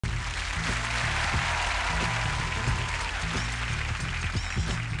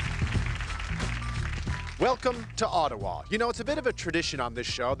Welcome to Ottawa. You know, it's a bit of a tradition on this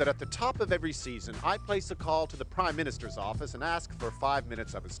show that at the top of every season, I place a call to the Prime Minister's office and ask for 5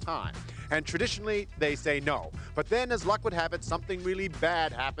 minutes of his time. And traditionally, they say no. But then, as luck would have it, something really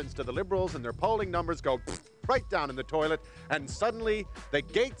bad happens to the Liberals and their polling numbers go right down in the toilet, and suddenly the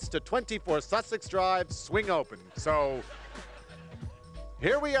gates to 24 Sussex Drive swing open. So,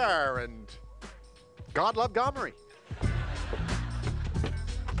 here we are, and God love Gomery.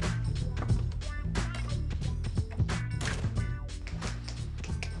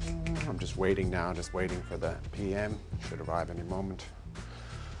 I'm just waiting now, just waiting for the PM. Should arrive any moment.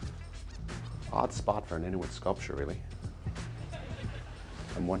 Odd spot for an Inuit sculpture, really.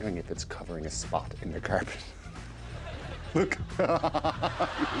 I'm wondering if it's covering a spot in the carpet. Look. Oh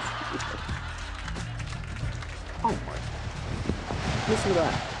my. Listen to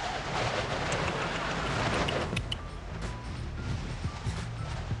that.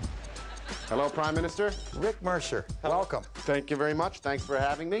 Hello, Prime Minister. Rick Mercer, welcome. Thank you very much. Thanks for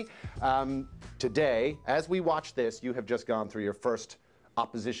having me. Today, as we watch this, you have just gone through your first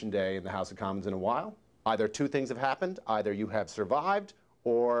opposition day in the House of Commons in a while. Either two things have happened. Either you have survived,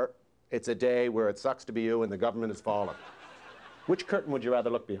 or it's a day where it sucks to be you and the government has fallen. Which curtain would you rather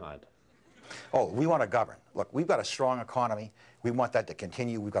look behind? Oh, we want to govern. Look, we've got a strong economy. We want that to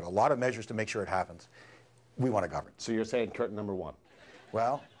continue. We've got a lot of measures to make sure it happens. We want to govern. So you're saying curtain number one?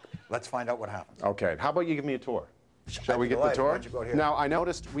 Well, let's find out what happens. Okay. How about you give me a tour? Shall we get the tour? Why don't you go here? Now, I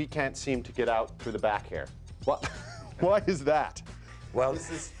noticed we can't seem to get out through the back here. What? Why is that? Well,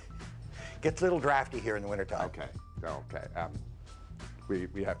 gets a little drafty here in the wintertime. Okay. Okay.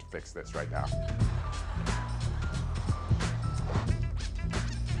 We have to fix this right now.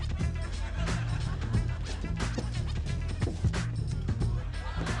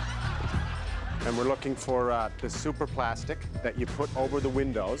 And we're looking for the super plastic that you put over the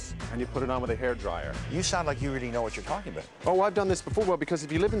windows, and you put it on with a hairdryer. You sound like you really know what you're talking about. Oh, I've done this before. Well, because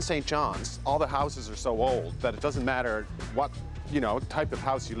if you live in St. John's, all the houses are so old that it doesn't matter what, type of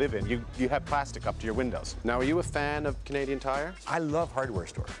house you live in. You have plastic up to your windows. Now, are you a fan of Canadian Tire? I love hardware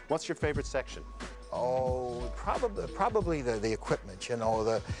stores. What's your favorite section? Oh, probably the equipment,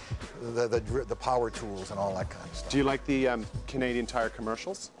 the power tools and all that kind of stuff. Do you like the Canadian Tire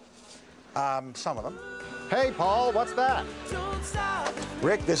commercials? Some of them. Hey, Paul, what's that?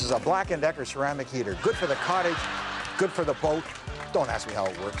 Rick, this is a Black & Decker ceramic heater. Good for the cottage, good for the boat. Don't ask me how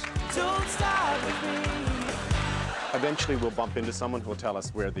it works. Don't start with me. Eventually, we'll bump into someone who will tell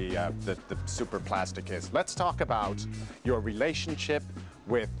us where the super plastic is. Let's talk about your relationship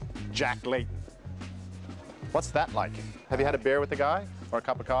with Jack Layton. What's that like? Have you had a beer with the guy or a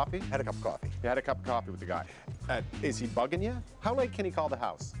cup of coffee? Had a cup of coffee. You had a cup of coffee with the guy. Is he bugging you? How late can he call the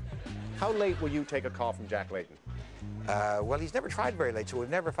house? How late will you take a call from Jack Layton? Well, he's never tried very late, so we've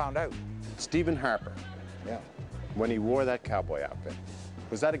never found out. Stephen Harper. Yeah. When he wore that cowboy outfit,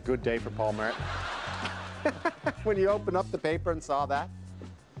 was that a good day for Paul Martin? When you opened up the paper and saw that?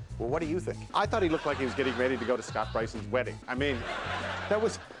 Well, what do you think? I thought he looked like he was getting ready to go to Scott Bryson's wedding. I mean,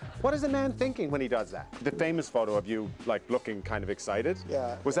 what is a man thinking when he does that? The famous photo of you, looking kind of excited.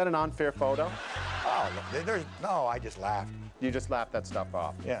 Yeah. Was that an unfair photo? Oh, no, I just laughed. You just laughed that stuff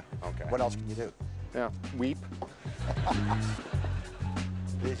off? Yeah. Okay. What else can you do? Yeah. Weep.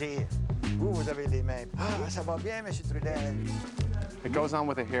 Vous avez les mains. Ah, ça va bien, Monsieur Trudel. It goes on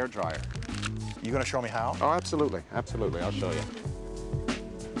with a hairdryer. You going to show me how? Oh, absolutely. Absolutely. I'll show you.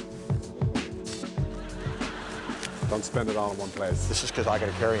 Don't spend it all in one place. This is because I got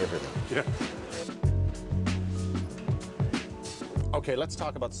to carry everything. Yeah. Okay, let's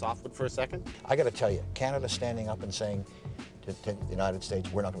talk about softwood for a second. I got to tell you, Canada standing up and saying to the United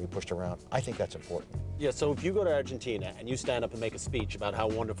States, we're not going to be pushed around, I think that's important. Yeah, so if you go to Argentina and you stand up and make a speech about how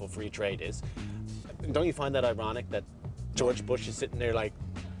wonderful free trade is, don't you find that ironic that George Bush is sitting there like...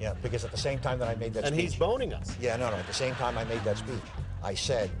 Yeah, because at the same time that I made that and speech... he's boning us. Yeah, no, at the same time I made that speech, I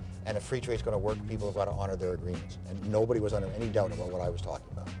said, and if free trade's going to work, people have got to honor their agreements. And nobody was under any doubt about what I was talking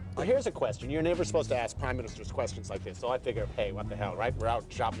about. Well, here's a question. You're never supposed to ask prime ministers questions like this, so I figure, hey, what the hell, right? We're out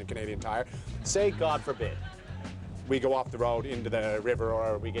shopping at Canadian Tire. Say, God forbid, we go off the road into the river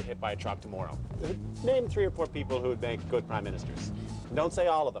or we get hit by a truck tomorrow. Name 3 or 4 people who would make good prime ministers. Don't say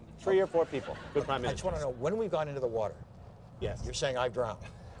all of them. 3 or 4 people, good prime I ministers. just want to know, when we've gone into the water, Yes. you're saying I've drowned.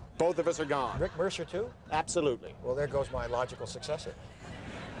 Both of us are gone. Rick Mercer, too? Absolutely. Well, there goes my logical successor.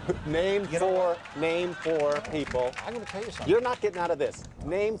 Name 4 people. I'm going to tell you something. You're not getting out of this.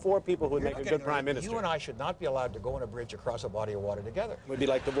 Name 4 people who would You're make a not good getting prime rid of- minister. You and I should not be allowed to go on a bridge across a body of water together. We'd be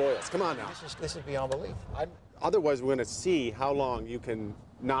like the Royals. Come on now. This is beyond belief. Otherwise, we're going to see how long you can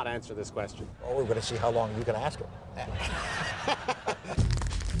not answer this question. Oh, we're going to see how long you can ask it.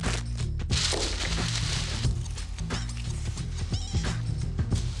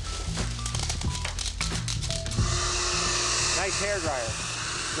 Nice hair dryer.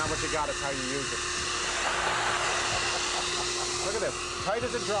 It's not what you got, it's how you use it. Look at this, tight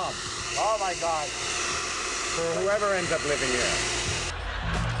as a drum. Oh my God. For whoever ends up living here.